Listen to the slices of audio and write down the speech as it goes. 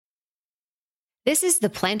This is The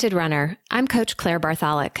Planted Runner. I'm Coach Claire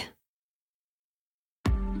Bartholic.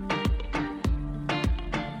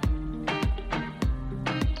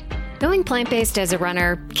 Going plant-based as a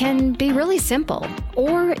runner can be really simple,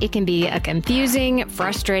 or it can be a confusing,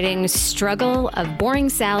 frustrating struggle of boring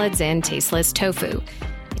salads and tasteless tofu.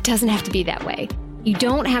 It doesn't have to be that way. You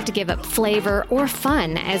don't have to give up flavor or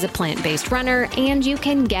fun as a plant-based runner, and you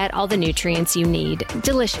can get all the nutrients you need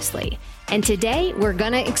deliciously. And today, we're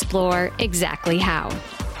going to explore exactly how.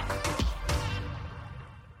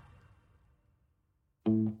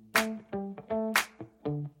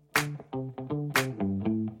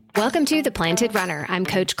 Welcome to The Planted Runner. I'm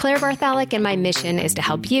Coach Claire Bartholic, and my mission is to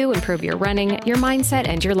help you improve your running, your mindset,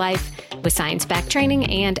 and your life with science-backed training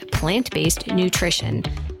and plant-based nutrition.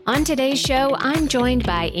 On today's show, I'm joined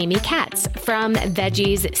by Amy Katz from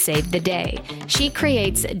Veggies Save the Day. She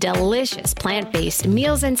creates delicious plant-based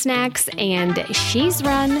meals and snacks, and she's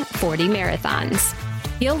run 40 marathons.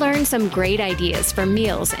 You'll learn some great ideas for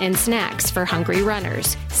meals and snacks for hungry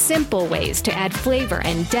runners, simple ways to add flavor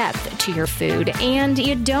and depth to your food, and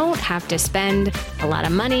you don't have to spend a lot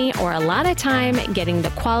of money or a lot of time getting the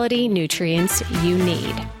quality nutrients you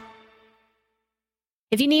need.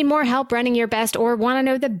 If you need more help running your best or want to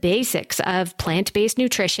know the basics of plant-based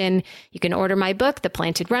nutrition, you can order my book, The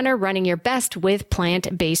Planted Runner, Running Your Best with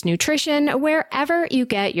Plant-Based Nutrition, wherever you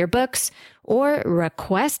get your books, or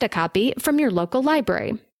request a copy from your local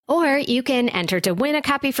library. Or you can enter to win a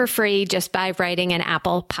copy for free just by writing an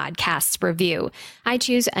Apple Podcasts review. I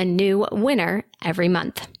choose a new winner every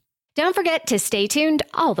month. Don't forget to stay tuned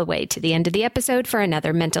all the way to the end of the episode for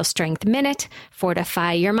another Mental Strength Minute.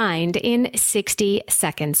 Fortify your mind in 60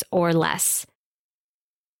 seconds or less.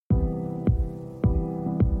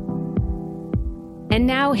 And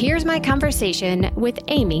now here's my conversation with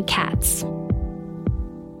Amy Katz.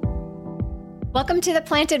 Welcome to The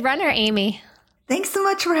Planted Runner, Amy. Thanks so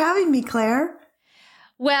much for having me, Claire.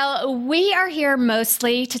 Well, we are here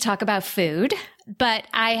mostly to talk about food, but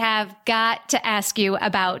I have got to ask you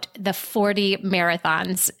about the 40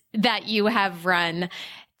 marathons that you have run.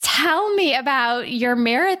 Tell me about your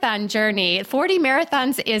marathon journey. 40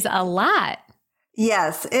 marathons is a lot.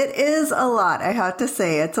 Yes, it is a lot. I have to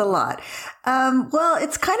say it's a lot. Well,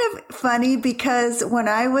 it's kind of funny because when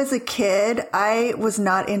I was a kid, I was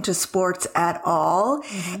not into sports at all.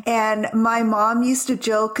 Mm-hmm. And my mom used to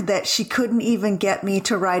joke that she couldn't even get me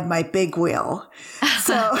to ride my big wheel.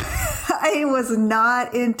 So I was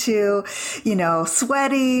not into,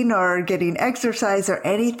 sweating or getting exercise or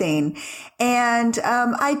anything. And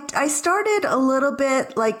I started a little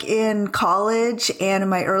bit like in college and in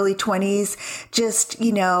my early 20s, just,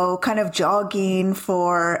 kind of jogging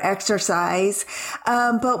for exercise.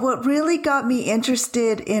 But what really got me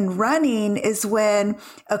interested in running is when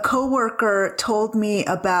a coworker told me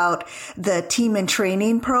about the team and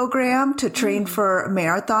training program to train for a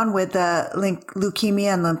marathon with the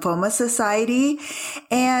Leukemia and Lymphoma Society.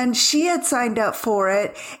 And she had signed up for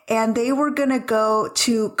it, and they were going to go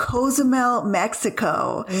to Cozumel,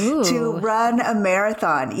 Mexico to run a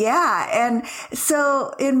marathon. Yeah. And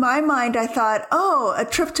so in my mind, I thought, a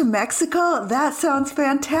trip to Mexico? That sounds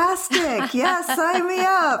fantastic. Yes, sign me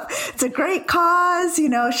up. It's a great cause.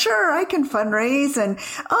 Sure, I can fundraise, and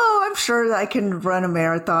I'm sure that I can run a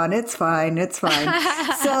marathon. It's fine.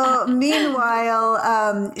 So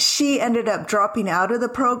meanwhile, she ended up dropping out of the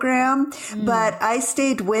program, but I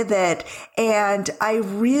stayed with it, and I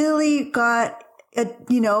really got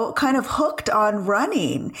kind of hooked on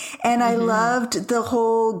running. And I loved the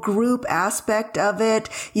whole group aspect of it.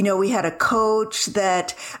 We had a coach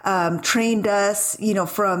that trained us,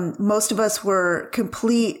 from most of us were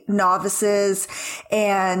complete novices.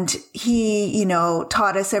 And he,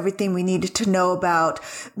 taught us everything we needed to know about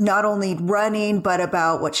not only running, but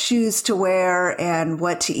about what shoes to wear and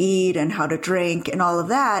what to eat and how to drink and all of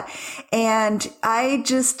that. And I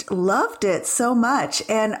just loved it so much.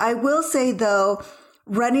 And I will say, though,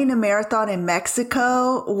 running a marathon in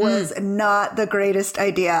Mexico was not the greatest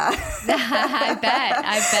idea. I bet.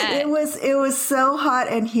 It was so hot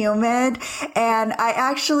and humid, and I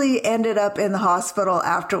actually ended up in the hospital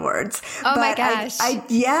afterwards. Oh my gosh. I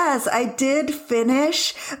did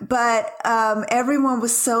finish, but everyone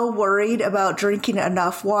was so worried about drinking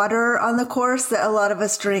enough water on the course that a lot of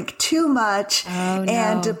us drank too much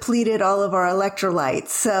and depleted all of our electrolytes.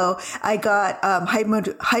 So I got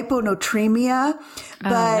hyponatremia.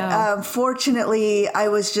 But fortunately, I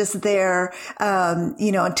was just there,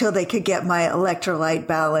 until they could get my electrolyte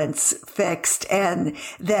balance fixed. And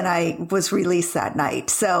then I was released that night.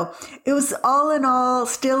 So it was all in all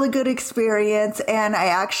still a good experience. And I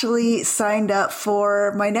actually signed up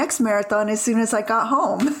for my next marathon as soon as I got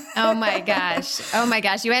home. Oh my gosh. Oh my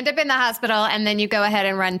gosh. You end up in the hospital and then you go ahead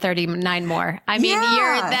and run 39 more. I mean,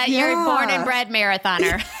 you're a born and bred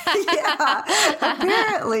marathoner.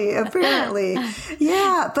 Apparently.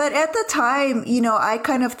 Yeah. But at the time, I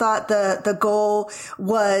kind of thought the goal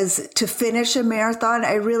was to finish a marathon.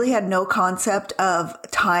 I really had no concept of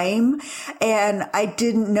time, and I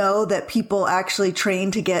didn't know that people actually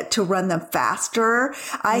train to run them faster.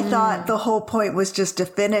 I thought the whole point was just to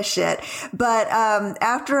finish it. But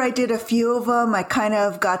after I did a few of them, I kind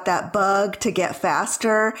of got that bug to get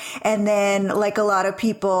faster. And then, like a lot of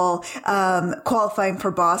people, qualifying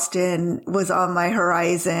for Boston was on my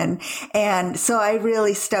horizon. And so I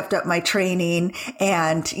really stepped up my training,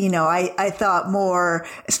 and, I thought more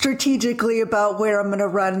strategically about where I'm going to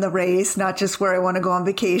run the race, not just where I want to go on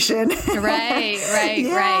vacation. Right.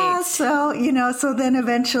 So then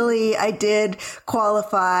eventually I did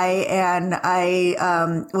qualify, and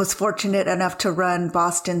I was fortunate enough to run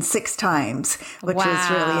Boston 6 times, which was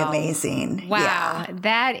really amazing. Wow. Yeah.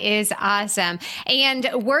 That is awesome. And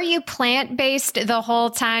were you plant-based the whole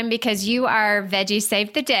time? Because you are Veggie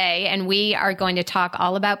Save the Day, and we are going to talk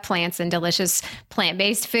all about plants and delicious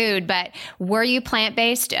plant-based food. But were you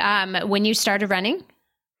plant-based when you started running?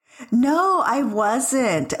 No, I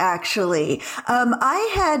wasn't actually.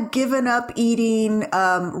 I had given up eating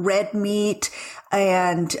red meat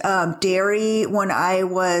and dairy when I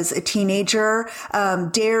was a teenager.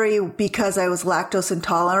 Dairy because I was lactose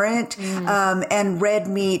intolerant, and red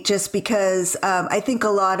meat just because I think a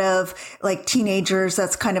lot of like teenagers,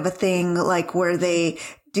 that's kind of a thing like where they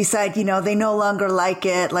decide, they no longer like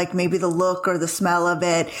it, like maybe the look or the smell of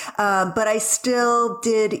it. But I still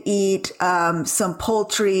did eat some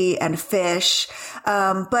poultry and fish.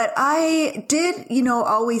 But I did,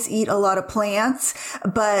 always eat a lot of plants,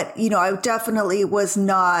 but, I definitely was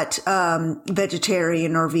not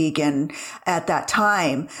vegetarian or vegan at that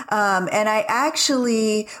time. And I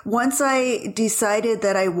actually, once I decided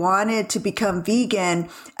that I wanted to become vegan,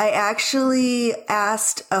 I actually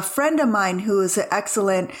asked a friend of mine who is an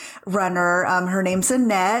excellent runner. Her name's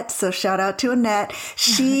Annette. So shout out to Annette.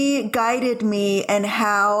 She guided me in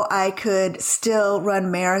how I could still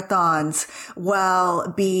run marathons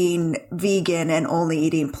while being vegan and only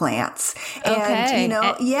eating plants. And,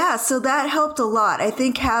 so that helped a lot. I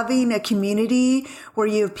think having a community where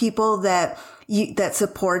you have people that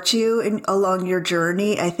support you along your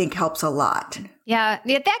journey, I think helps a lot. Yeah,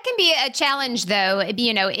 that can be a challenge, though,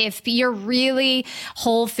 if you're really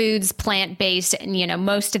whole foods, plant-based,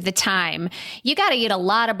 most of the time, you got to eat a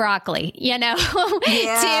lot of broccoli,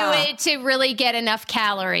 to really get enough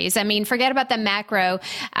calories. I mean, forget about the macro.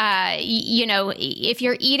 If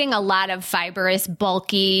you're eating a lot of fibrous,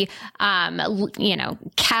 bulky,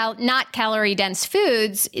 not calorie-dense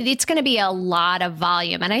foods, it's going to be a lot of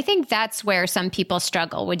volume. And I think that's where some people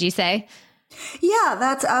struggle, would you say? Yeah,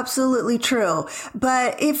 that's absolutely true.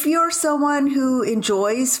 But if you're someone who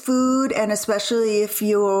enjoys food, and especially if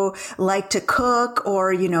you like to cook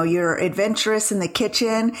or, you're adventurous in the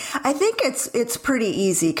kitchen, I think it's pretty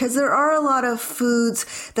easy because there are a lot of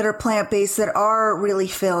foods that are plant-based that are really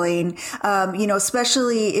filling,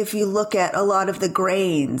 especially if you look at a lot of the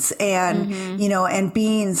grains and, and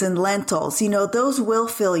beans and lentils, those will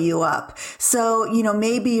fill you up. So,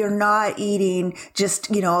 maybe you're not eating just,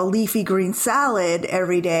 a leafy green salad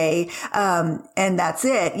every day, and that's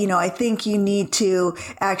it. I think you need to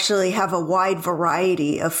actually have a wide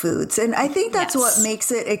variety of foods. And I think that's what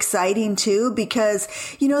makes it exciting too, because,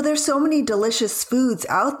 there's so many delicious foods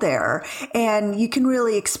out there and you can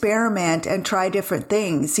really experiment and try different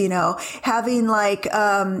things, having like,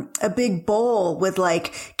 a big bowl with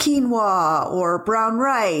like quinoa or brown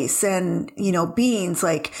rice and, beans,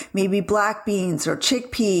 like maybe black beans or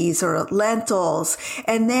chickpeas or lentils,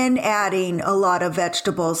 and then adding a lot of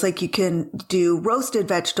vegetables, like you can do roasted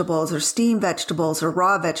vegetables or steamed vegetables or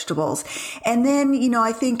raw vegetables. And then,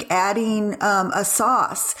 I think adding a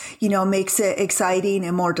sauce, makes it exciting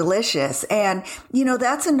and more delicious. And,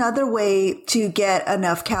 that's another way to get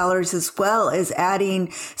enough calories as well, is adding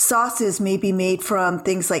sauces maybe made from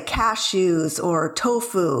things like cashews or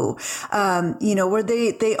tofu, where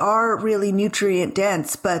they are really nutrient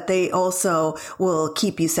dense, but they also will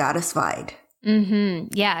keep you satisfied.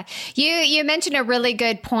 Yeah. You mentioned a really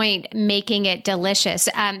good point, making it delicious.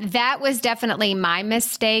 That was definitely my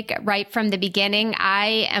mistake right from the beginning.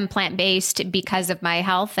 I am plant-based because of my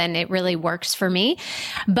health and it really works for me.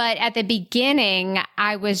 But at the beginning,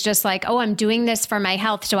 I was just like, oh, I'm doing this for my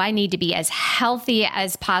health, so I need to be as healthy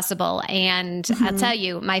as possible. And I'll tell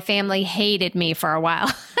you, my family hated me for a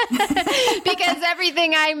while because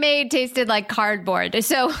everything I made tasted like cardboard.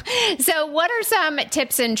 So what are some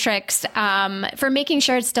tips and tricks for making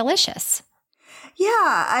sure it's delicious?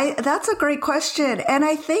 Yeah, that's a great question. And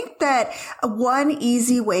I think that one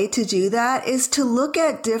easy way to do that is to look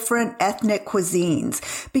at different ethnic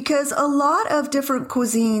cuisines, because a lot of different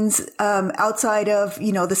cuisines outside of,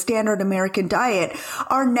 the standard American diet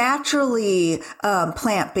are naturally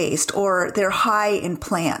plant-based, or they're high in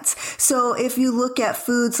plants. So if you look at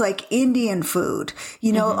foods like Indian food,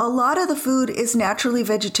 a lot of the food is naturally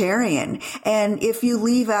vegetarian. And if you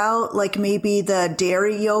leave out like maybe the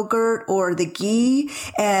dairy yogurt or the ghee,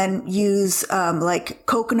 and use like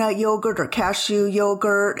coconut yogurt or cashew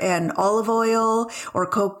yogurt and olive oil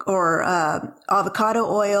or avocado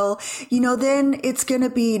oil, then it's going to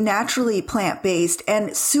be naturally plant-based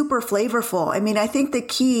and super flavorful. I mean, I think the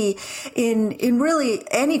key in really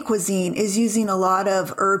any cuisine is using a lot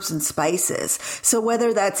of herbs and spices. So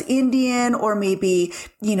whether that's Indian or maybe,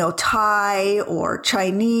 Thai or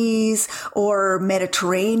Chinese or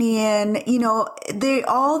Mediterranean,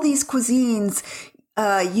 all these cuisines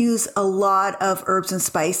use a lot of herbs and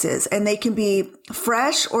spices, and they can be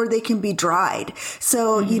fresh or they can be dried.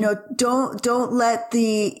 So, don't let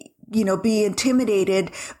be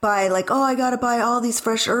intimidated by like, oh, I got to buy all these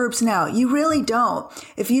fresh herbs now. You really don't.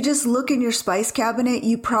 If you just look in your spice cabinet,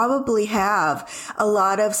 you probably have a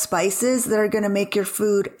lot of spices that are going to make your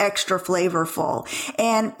food extra flavorful.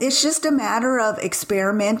 And it's just a matter of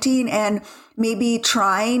experimenting and maybe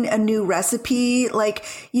trying a new recipe, like,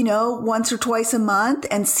 once or twice a month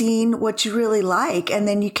and seeing what you really like. And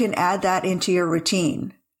then you can add that into your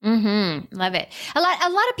routine. Love it. A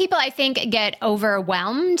lot of people, I think, get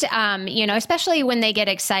overwhelmed, especially when they get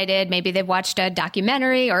excited. Maybe they've watched a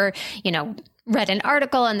documentary or, read an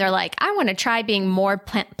article and they're like, I want to try being more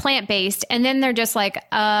plant-based. And then they're just like,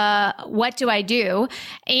 what do I do?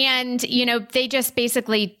 And, they just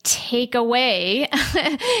basically take away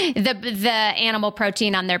the animal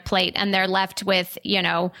protein on their plate and they're left with,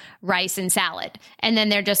 rice and salad. And then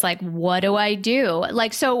they're just like, what do I do?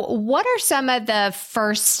 Like, so what are some of the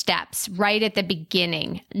first steps right at the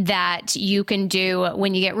beginning that you can do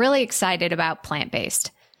when you get really excited about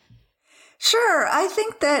plant-based? Sure. I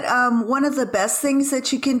think that one of the best things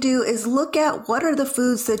that you can do is look at what are the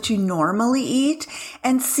foods that you normally eat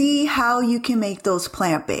and see how you can make those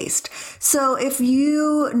plant-based. So if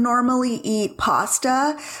you normally eat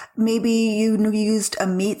pasta, maybe you used a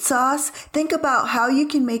meat sauce, think about how you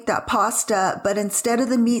can make that pasta, but instead of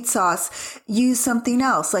the meat sauce, use something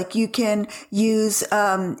else. Like you can use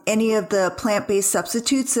any of the plant-based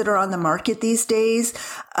substitutes that are on the market these days,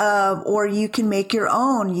 or you can make your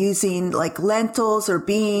own using like lentils or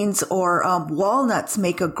beans or walnuts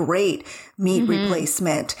make a great meat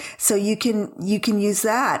replacement. So you can use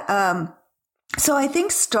that. So I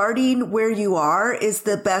think starting where you are is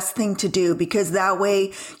the best thing to do, because that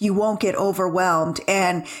way you won't get overwhelmed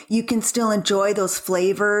and you can still enjoy those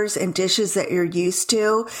flavors and dishes that you're used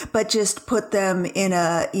to, but just put them in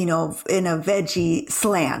a veggie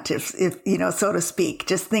slant, if so to speak.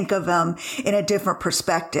 Just think of them in a different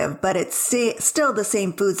perspective, but it's still the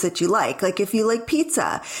same foods that you like. Like if you like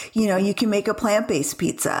pizza, you can make a plant-based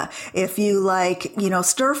pizza. If you like,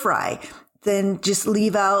 stir fry, then just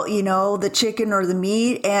leave out, the chicken or the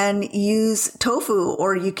meat and use tofu,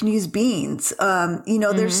 or you can use beans.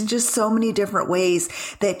 There's just so many different ways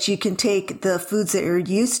that you can take the foods that you're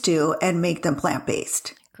used to and make them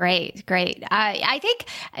plant-based. Great. I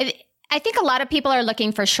think a lot of people are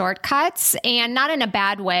looking for shortcuts, and not in a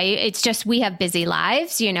bad way. It's just we have busy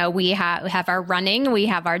lives. We have our running, we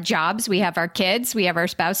have our jobs, we have our kids, we have our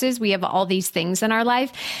spouses, we have all these things in our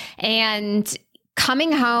life. And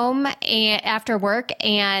coming home after work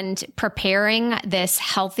and preparing this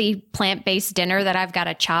healthy plant-based dinner that I've got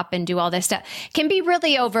to chop and do all this stuff can be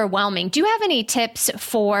really overwhelming. Do you have any tips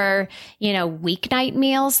for, weeknight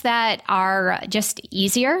meals that are just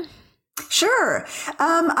easier? Sure.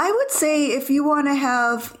 I would say if you want to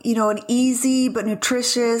have, an easy but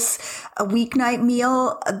nutritious weeknight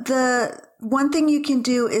meal, one thing you can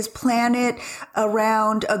do is plan it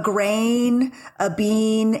around a grain, a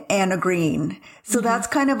bean, and a green. So that's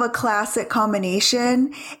kind of a classic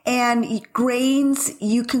combination. And grains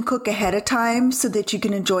you can cook ahead of time so that you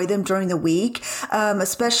can enjoy them during the week,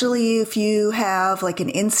 especially if you have like an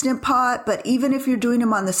instant pot. But even if you're doing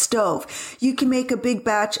them on the stove, you can make a big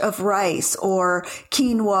batch of rice or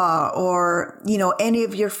quinoa or, any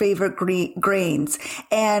of your favorite grains.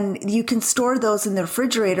 And you can store those in the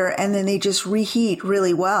refrigerator and then they just reheat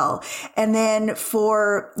really well. And then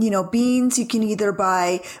for, beans, you can either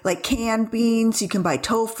buy like canned beans. You can buy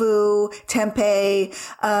tofu, tempeh.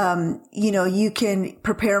 You can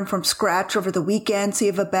prepare them from scratch over the weekend. So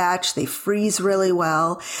you have a batch. They freeze really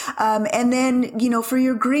well. And then, for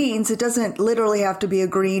your greens, it doesn't literally have to be a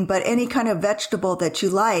green, but any kind of vegetable that you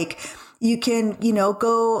like. You can,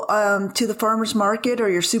 go to the farmer's market or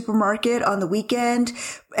your supermarket on the weekend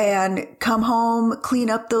and come home, clean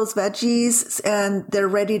up those veggies, and they're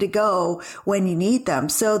ready to go when you need them.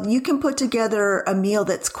 So you can put together a meal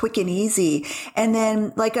that's quick and easy. And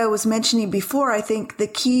then, like I was mentioning before, I think the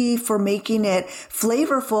key for making it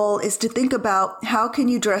flavorful is to think about how can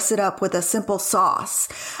you dress it up with a simple sauce.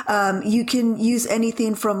 You can use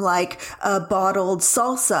anything from like a bottled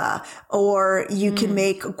salsa, or you can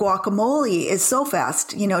make guacamole. Is so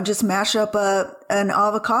fast, just mash up an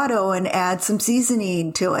avocado and add some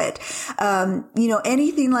seasoning to it.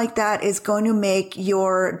 Anything like that is going to make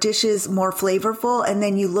your dishes more flavorful, and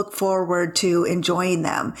then you look forward to enjoying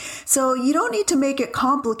them. So you don't need to make it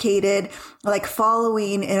complicated, like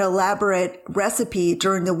following an elaborate recipe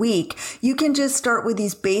during the week. You can just start with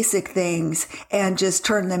these basic things and just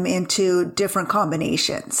turn them into different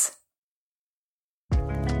combinations.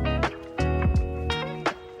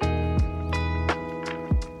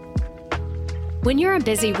 When you're a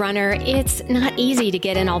busy runner, it's not easy to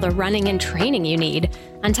get in all the running and training you need.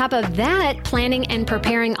 On top of that, planning and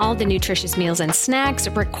preparing all the nutritious meals and snacks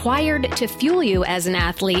required to fuel you as an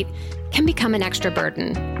athlete can become an extra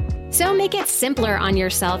burden. So make it simpler on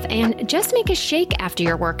yourself and just make a shake after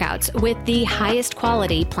your workouts with the highest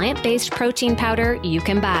quality plant-based protein powder you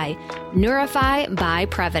can buy, Neurify by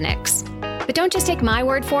Prevenix. But don't just take my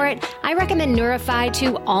word for it. I recommend Neurify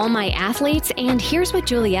to all my athletes, and here's what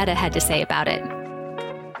Julietta had to say about it.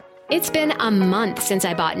 It's been a month since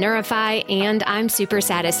I bought Neurify, and I'm super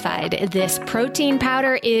satisfied. This protein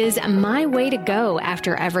powder is my way to go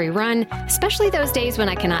after every run, especially those days when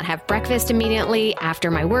I cannot have breakfast immediately after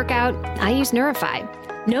my workout. I use Neurify.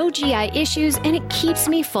 No GI issues, and it keeps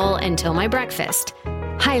me full until my breakfast.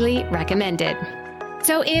 Highly recommended.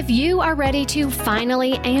 So if you are ready to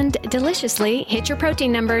finally and deliciously hit your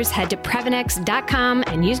protein numbers, head to Prevenix.com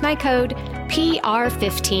and use my code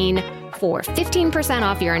PR15 for 15%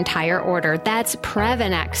 off your entire order. That's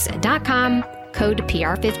Prevenix.com, code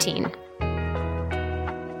PR15.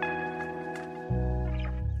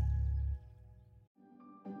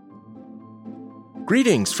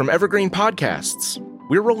 Greetings from Evergreen Podcasts.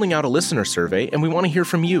 We're rolling out a listener survey, and we want to hear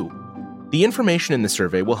from you. The information in the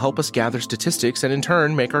survey will help us gather statistics and in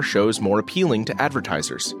turn make our shows more appealing to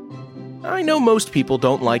advertisers. I know most people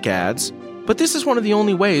don't like ads, but this is one of the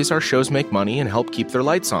only ways our shows make money and help keep their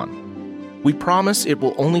lights on. We promise it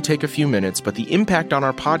will only take a few minutes, but the impact on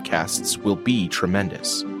our podcasts will be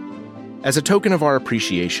tremendous. As a token of our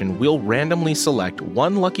appreciation, we'll randomly select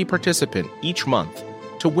one lucky participant each month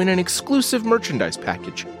to win an exclusive merchandise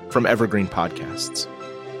package from Evergreen Podcasts.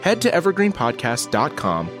 Head to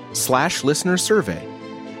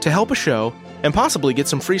evergreenpodcast.com/listenersurvey to help a show and possibly get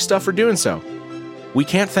some free stuff for doing so. We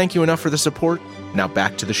can't thank you enough for the support. Now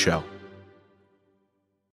back to the show.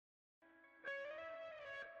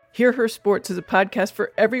 Hear Her Sports is a podcast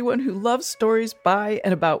for everyone who loves stories by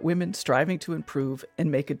and about women striving to improve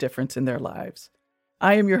and make a difference in their lives.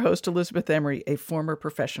 I am your host, Elizabeth Emery, a former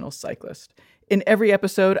professional cyclist. In every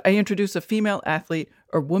episode, I introduce a female athlete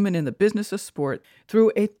or woman in the business of sport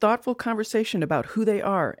through a thoughtful conversation about who they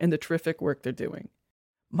are and the terrific work they're doing.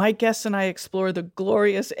 My guests and I explore the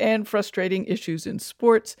glorious and frustrating issues in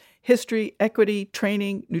sports, history, equity,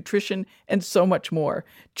 training, nutrition, and so much more.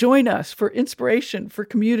 Join us for inspiration, for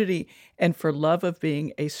community, and for love of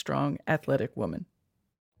being a strong, athletic woman.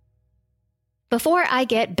 Before I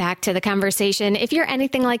get back to the conversation, if you're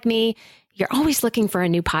anything like me, you're always looking for a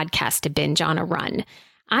new podcast to binge on a run.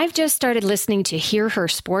 I've just started listening to Hear Her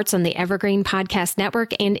Sports on the Evergreen Podcast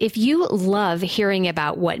Network, and if you love hearing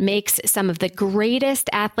about what makes some of the greatest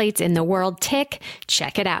athletes in the world tick,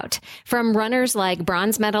 check it out. From runners like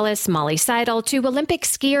bronze medalist Molly Seidel to Olympic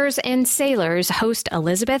skiers and sailors, host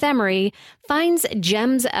Elizabeth Emery finds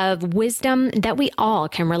gems of wisdom that we all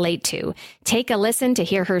can relate to. Take a listen to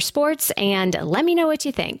Hear Her Sports and let me know what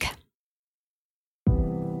you think.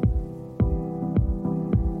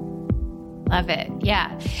 Love it.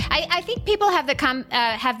 Yeah. I think people have the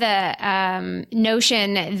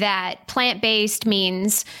notion that plant-based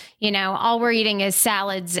means, all we're eating is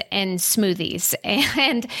salads and smoothies.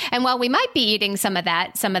 And while we might be eating some of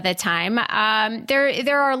that some of the time,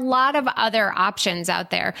 there are a lot of other options out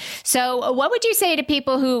there. So what would you say to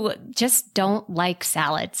people who just don't like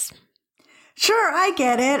salads? Sure, I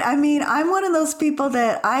get it. I mean, I'm one of those people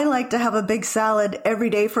that I like to have a big salad every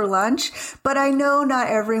day for lunch, but I know not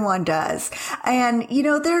everyone does. And,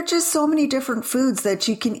 there are just so many different foods that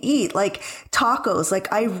you can eat, like tacos.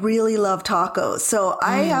 Like, I really love tacos. So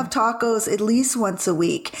I have tacos at least once a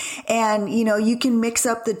week. And, you can mix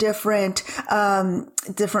up the different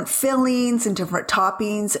fillings and different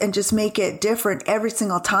toppings and just make it different every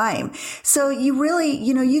single time. So you really,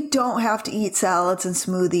 you don't have to eat salads and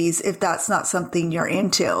smoothies if that's not something you're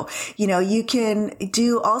into. You can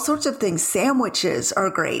do all sorts of things. Sandwiches are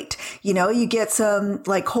great. You get some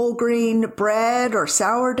like whole grain bread or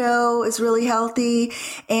sourdough is really healthy.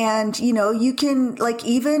 And, you can like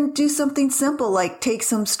even do something simple, like take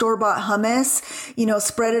some store-bought hummus,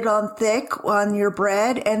 spread it on thick on your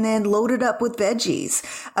bread and then load it up with veggies.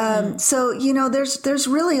 So, there's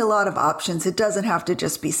really a lot of options. It doesn't have to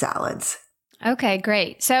just be salads. Okay,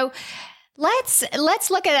 great. So let's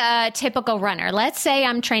look at a typical runner. Let's say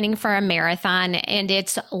I'm training for a marathon and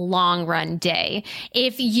it's long run day.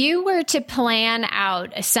 If you were to plan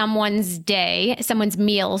out someone's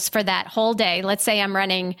meals for that whole day, let's say I'm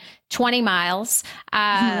running 20 miles,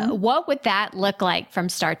 what would that look like from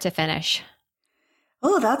start to finish?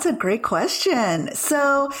 Oh, that's a great question.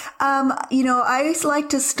 So, I always like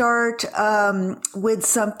to start with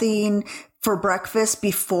something for breakfast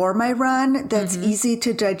before my run that's easy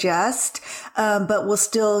to digest, but will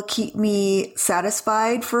still keep me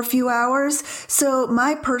satisfied for a few hours. So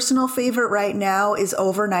my personal favorite right now is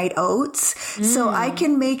overnight oats. So I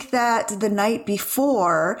can make that the night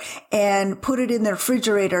before and put it in the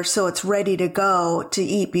refrigerator so it's ready to go to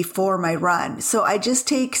eat before my run. So I just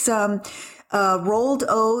take some rolled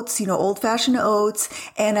oats, old-fashioned oats,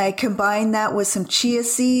 and I combine that with some chia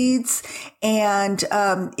seeds. And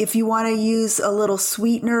if you want to use a little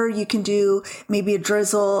sweetener, you can do maybe a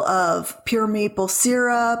drizzle of pure maple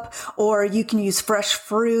syrup, or you can use fresh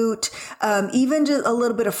fruit. Even just a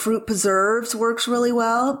little bit of fruit preserves works really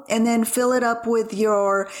well. And then fill it up with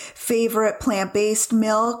your favorite plant-based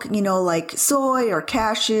milk, like soy or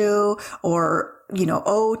cashew or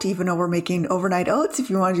oat, even though we're making overnight oats. If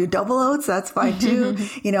you want to do double oats, that's fine too.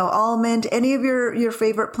 Almond, any of your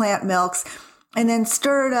favorite plant milks. And then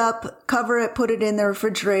stir it up, cover it, put it in the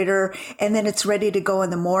refrigerator, and then it's ready to go in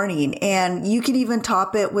the morning. And you can even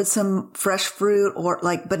top it with some fresh fruit or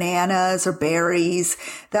like bananas or berries.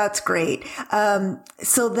 That's great.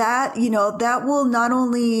 So that, that will not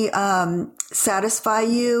only, satisfy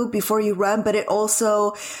you before you run, but it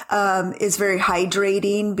also, is very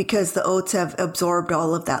hydrating because the oats have absorbed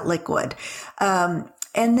all of that liquid.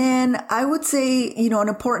 And then I would say, an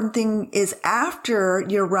important thing is after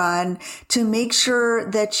your run to make sure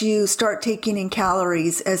that you start taking in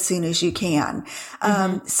calories as soon as you can.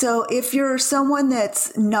 So if you're someone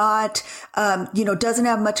that's not, doesn't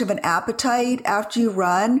have much of an appetite after you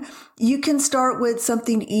run, you can start with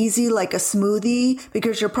something easy like a smoothie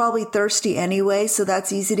because you're probably thirsty anyway. So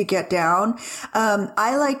that's easy to get down.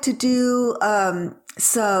 I like to do,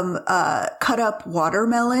 some cut up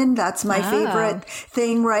watermelon. That's my favorite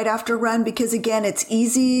thing right after run because again, it's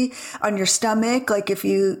easy on your stomach. Like if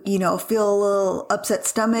you, feel a little upset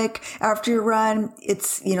stomach after your run,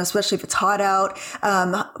 it's, especially if it's hot out.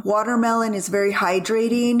 Watermelon is very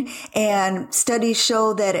hydrating and studies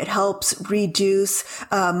show that it helps reduce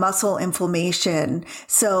muscle inflammation.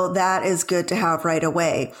 So that is good to have right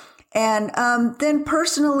away. And then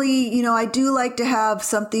personally, I do like to have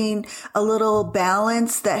something a little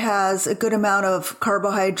balanced that has a good amount of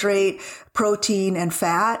carbohydrate, protein, and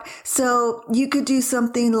fat. So you could do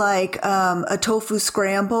something like a tofu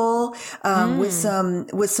scramble with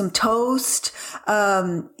some toast.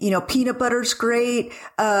 Peanut butter's great.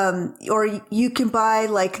 Or you can buy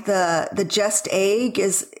like the Just egg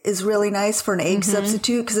is really nice for an egg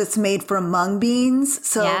substitute because it's made from mung beans.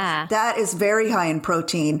 So that is very high in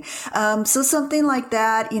protein. So something like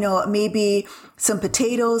that, maybe some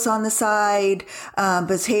potatoes on the side.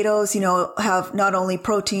 Potatoes, have not only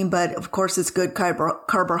protein, but of course it's good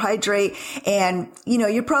carbohydrate. And,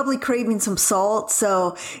 you're probably craving some salt.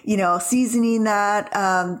 So, seasoning that,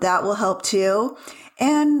 that will help too.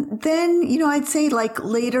 And then, I'd say like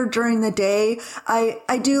later during the day,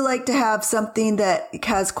 I do like to have something that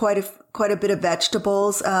has quite quite a bit of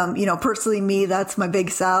vegetables. Personally me, that's my big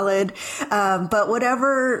salad. But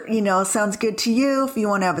whatever, sounds good to you. If you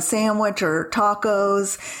want to have a sandwich or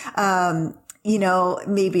tacos,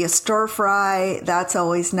 maybe a stir fry, that's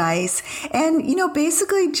always nice. And,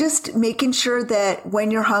 basically just making sure that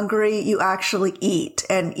when you're hungry, you actually eat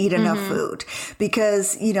and eat enough food.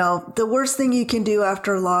 Because, the worst thing you can do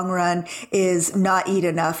after a long run is not eat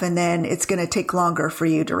enough, and then it's going to take longer for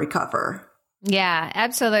you to recover. Yeah,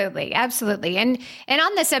 absolutely. Absolutely. And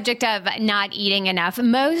on the subject of not eating enough,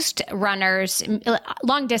 most runners,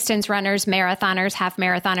 long distance runners, marathoners, half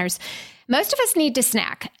marathoners, most of us need to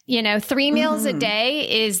snack. 3 meals a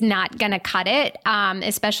day is not going to cut it,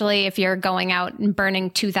 especially if you're going out and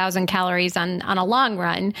burning 2,000 calories on a long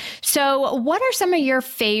run. So what are some of your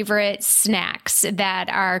favorite snacks that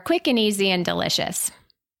are quick and easy and delicious?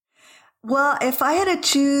 Well, if I had to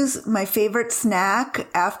choose my favorite snack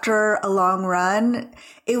after a long run,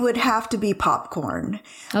 it would have to be popcorn.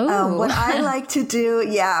 What I like to do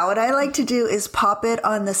is pop it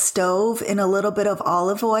on the stove in a little bit of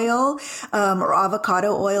olive oil, or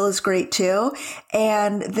avocado oil is great too.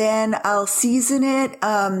 And then I'll season it,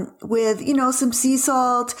 with, some sea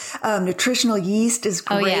salt. Nutritional yeast is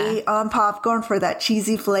great on popcorn for that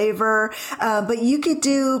cheesy flavor. But you could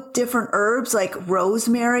do different herbs, like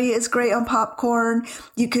rosemary is great on popcorn.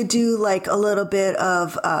 You could do like a little bit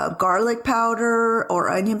of, garlic powder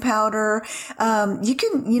or onion powder. You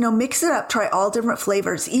can, mix it up, try all different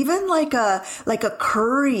flavors. Even like a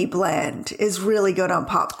curry blend is really good on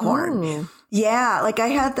popcorn. Ooh. Yeah, like I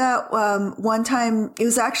had that one time. It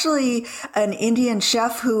was actually an Indian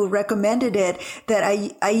chef who recommended it, that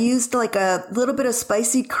I used like a little bit of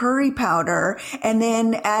spicy curry powder and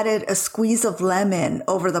then added a squeeze of lemon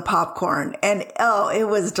over the popcorn. And it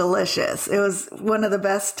was delicious. It was one of the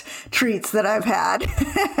best treats that I've had.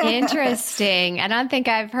 Interesting. I don't think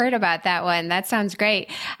I've heard about that one. That sounds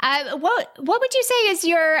great. What would you say is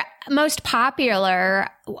your most popular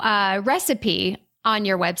recipe on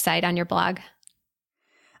your website, on your blog?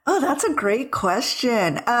 Oh, that's a great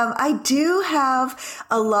question. I do have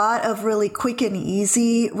a lot of really quick and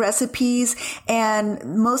easy recipes, and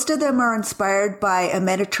most of them are inspired by a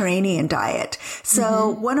Mediterranean diet. So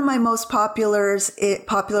one of my most popular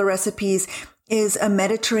recipes is a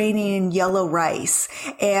Mediterranean yellow rice,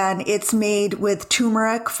 and it's made with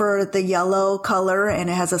turmeric for the yellow color,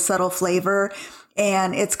 and it has a subtle flavor.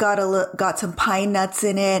 And it's got some pine nuts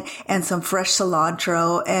in it and some fresh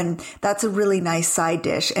cilantro. And that's a really nice side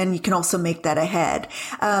dish. And you can also make that ahead.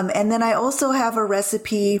 And then I also have a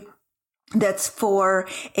recipe that's for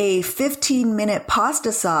a 15-minute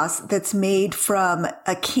pasta sauce that's made from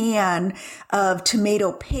a can of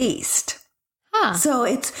tomato paste. Huh. So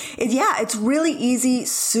it's really easy,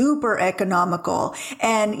 super economical.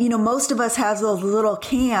 And, most of us have those little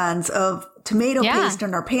cans of tomato paste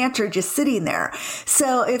in our pantry just sitting there.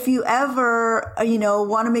 So if you ever,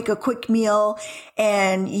 want to make a quick meal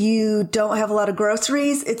and you don't have a lot of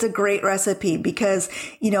groceries, it's a great recipe because,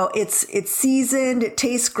 it's seasoned, it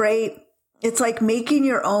tastes great. It's like making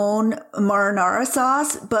your own marinara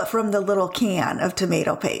sauce, but from the little can of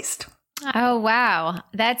tomato paste. Oh, wow.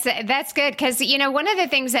 That's good. Because, one of the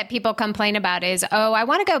things that people complain about is, I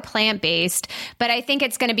want to go plant-based, but I think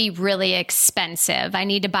it's going to be really expensive. I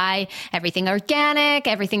need to buy everything organic,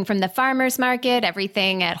 everything from the farmer's market,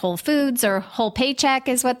 everything at Whole Foods, or Whole Paycheck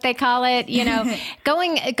is what they call it.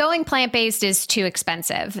 Going plant-based is too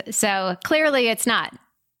expensive. So clearly it's not.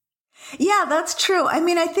 Yeah, that's true. I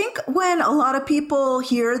mean, I think when a lot of people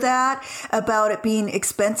hear that about it being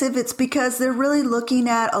expensive, it's because they're really looking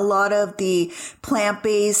at a lot of the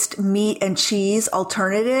plant-based meat and cheese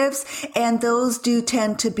alternatives, and those do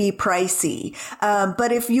tend to be pricey.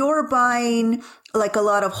 But if you're buying like a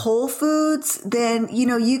lot of whole foods, then,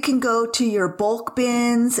 you can go to your bulk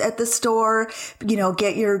bins at the store,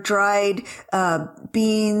 get your dried,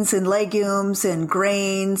 beans and legumes and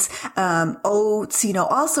grains, oats,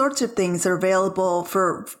 all sorts of things are available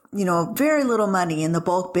for, very little money in the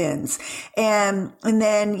bulk bins. And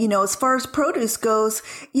then, as far as produce goes,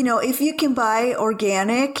 if you can buy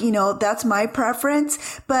organic, that's my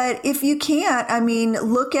preference. But if you can't, I mean,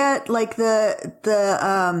 look at like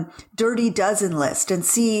the Dirty Dozen list and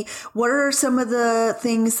see what are some of the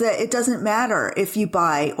things that it doesn't matter if you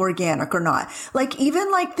buy organic or not. Like even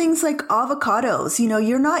like things like avocados,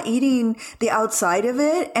 you're not eating the outside of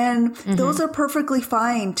it. And those are perfectly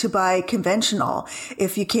fine to buy conventional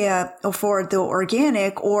if you can't afford the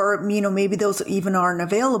organic, or, maybe those even aren't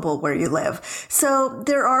available where you live. So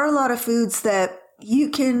there are a lot of foods that you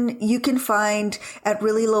can find at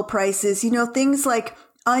really low prices, things like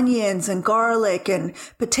onions and garlic and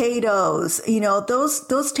potatoes,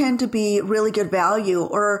 those tend to be really good value.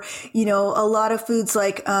 Or, a lot of foods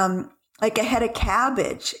like a head of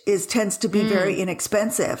cabbage tends to be very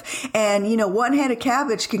inexpensive. And, one head of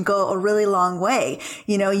cabbage can go a really long way.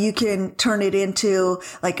 You can turn it into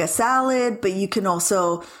like a salad, but you can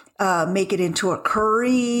also make it into a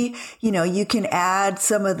curry. You can add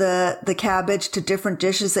some of the cabbage to different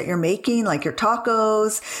dishes that you're making, like your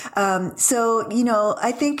tacos. So,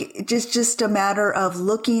 I think it's just a matter of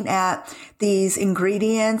looking at these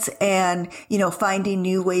ingredients and, finding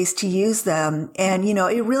new ways to use them. And,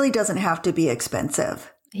 it really doesn't have to be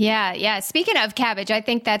expensive. Yeah. Speaking of cabbage, I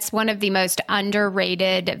think that's one of the most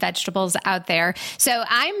underrated vegetables out there. So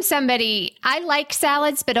I'm somebody, I like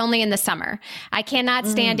salads, but only in the summer. I cannot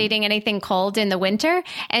stand eating anything cold in the winter.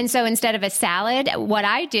 And so instead of a salad, what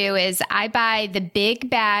I do is I buy the big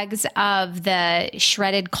bags of the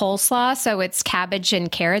shredded coleslaw. So it's cabbage and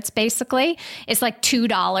carrots, basically. It's like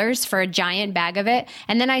 $2 for a giant bag of it.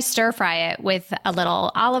 And then I stir fry it with a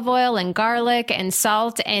little olive oil and garlic and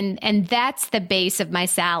salt. And that's the base of my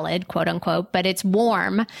salad, quote unquote, but it's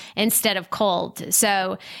warm instead of cold.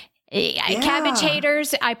 So cabbage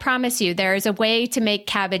haters, I promise you, there is a way to make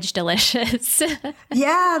cabbage delicious.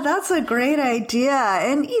 Yeah, that's a great idea.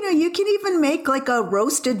 And, you can even make like a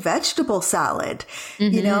roasted vegetable salad.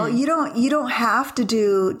 You don't have to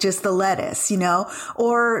do just the lettuce,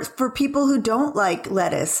 or for people who don't like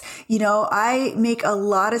lettuce, I make a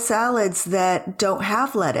lot of salads that don't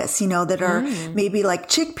have lettuce, that are maybe like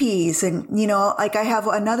chickpeas. And, like I have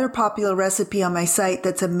another popular recipe on my site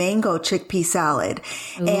that's a mango chickpea salad.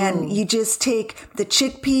 Ooh. And you just take the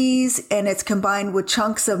chickpeas and it's combined with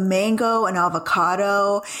chunks of mango and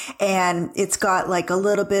avocado. And it's got like a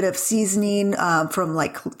little bit of seasoning from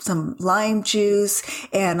like some lime juice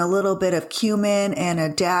and a little bit of cumin and a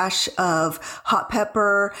dash of hot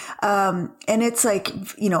pepper. And it's like,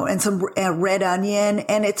 and some red onion.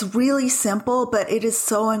 And it's really simple, but it is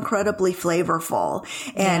so incredibly flavorful.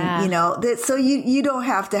 And, so you don't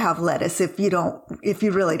have to have lettuce if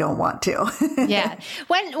you really don't want to. Yeah.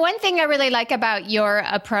 One thing I really like about your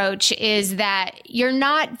approach is that you're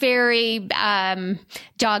not very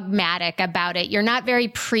dogmatic about it. You're not very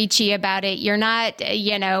preachy about it. You're not,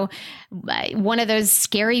 one of those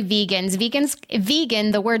scary vegans.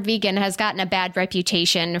 The word vegan has gotten a bad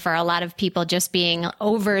reputation for a lot of people just being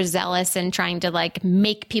overzealous and trying to like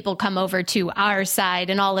make people come over to our side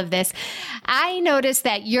and all of this. I noticed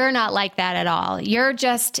that you're not like that at all. You're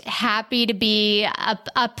just happy to be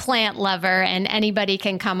a plant lover and anybody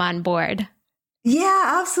can come on board.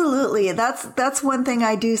 Yeah, absolutely. That's one thing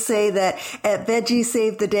I do say, that at Veggie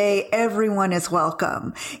Save the Day, everyone is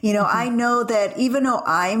welcome. I know that even though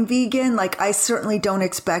I'm vegan, like I certainly don't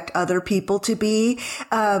expect other people to be.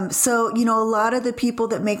 So, a lot of the people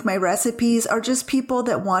that make my recipes are just people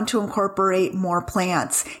that want to incorporate more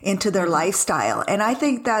plants into their lifestyle. And I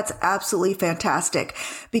think that's absolutely fantastic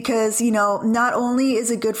because, not only is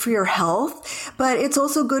it good for your health, but it's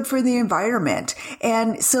also good for the environment.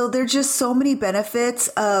 And so there's just so many benefits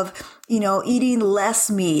of, eating less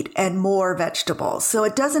meat and more vegetables. So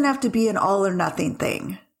it doesn't have to be an all or nothing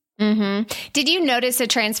thing. Mm-hmm. Did you notice a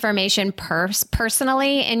transformation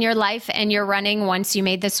personally in your life and your running once you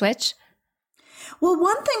made the switch? Well,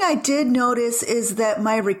 one thing I did notice is that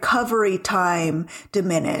my recovery time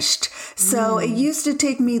diminished. So it used to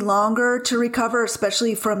take me longer to recover,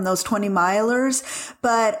 especially from those 20 milers.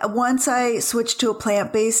 But once I switched to a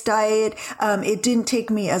plant-based diet, it didn't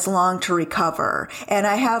take me as long to recover. And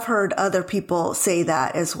I have heard other people say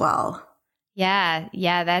that as well. Yeah,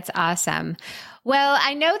 that's awesome. Well,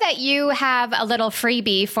 I know that you have a little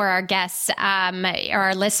freebie for our guests, or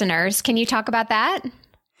our listeners. Can you talk about that?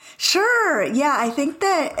 Sure. Yeah, I think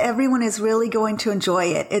that everyone is really going to enjoy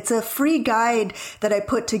it. It's a free guide that I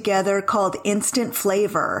put together called Instant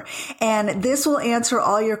Flavor. And this will answer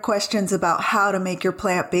all your questions about how to make your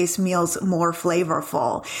plant-based meals more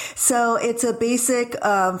flavorful. So it's a basic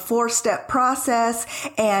 4-step process,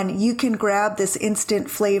 and you can grab this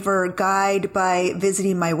Instant Flavor guide by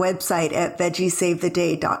visiting my website at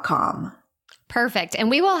veggiesavetheday.com. Perfect. And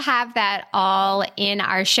we will have that all in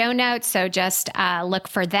our show notes. So just look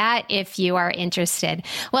for that if you are interested.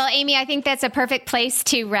 Well, Amy, I think that's a perfect place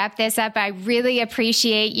to wrap this up. I really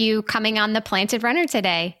appreciate you coming on the Planted Runner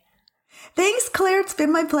today. Thanks, Claire. It's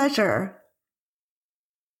been my pleasure.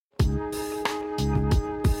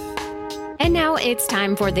 And now it's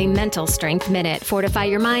time for the Mental Strength Minute. Fortify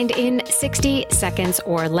your mind in 60 seconds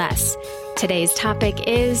or less. Today's topic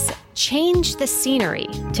is change the scenery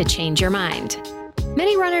to change your mind.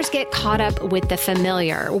 Many runners get caught up with the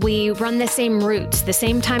familiar. We run the same routes, the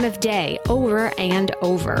same time of day, over and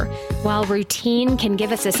over. While routine can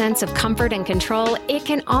give us a sense of comfort and control, it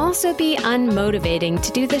can also be unmotivating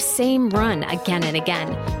to do the same run again and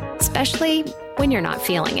again, especially when you're not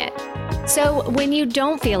feeling it. So when you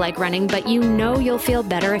don't feel like running, but you know you'll feel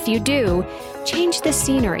better if you do, change the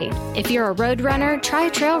scenery. If you're a road runner, try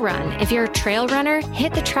a trail run. If you're a trail runner,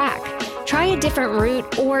 hit the track. Try a different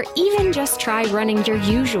route, or even just try running your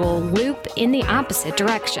usual loop in the opposite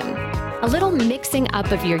direction. A little mixing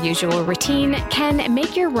up of your usual routine can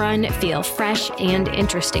make your run feel fresh and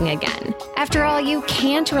interesting again. After all, you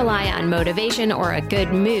can't rely on motivation or a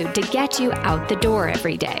good mood to get you out the door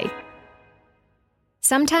every day.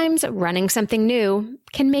 Sometimes running something new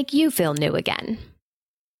can make you feel new again.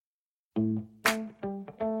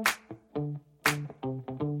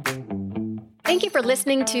 Thank you for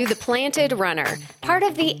listening to The Planted Runner, part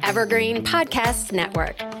of the Evergreen Podcasts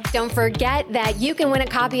Network. Don't forget that you can win a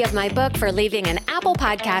copy of my book for leaving an Apple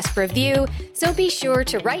Podcast review, so be sure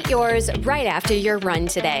to write yours right after your run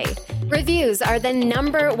today. Reviews are the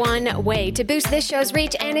 #1 way to boost this show's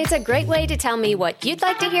reach, and it's a great way to tell me what you'd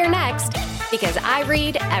like to hear next, because I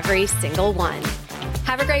read every single one.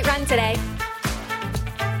 Have a great run today.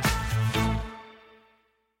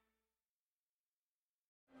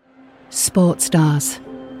 Sports stars.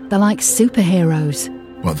 They're like superheroes.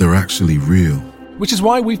 But they're actually real. Which is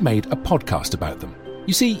why we've made a podcast about them.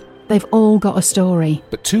 You see, they've all got a story.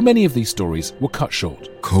 But too many of these stories were cut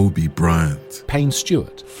short. Kobe Bryant, Payne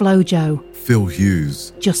Stewart, Flojo, Phil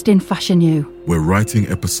Hughes, Justin Fashanu. We're writing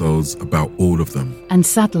episodes about all of them. And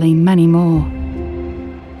sadly, many more.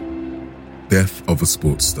 Death of a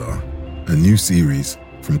Sports Star, a new series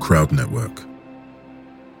from Crowd Network.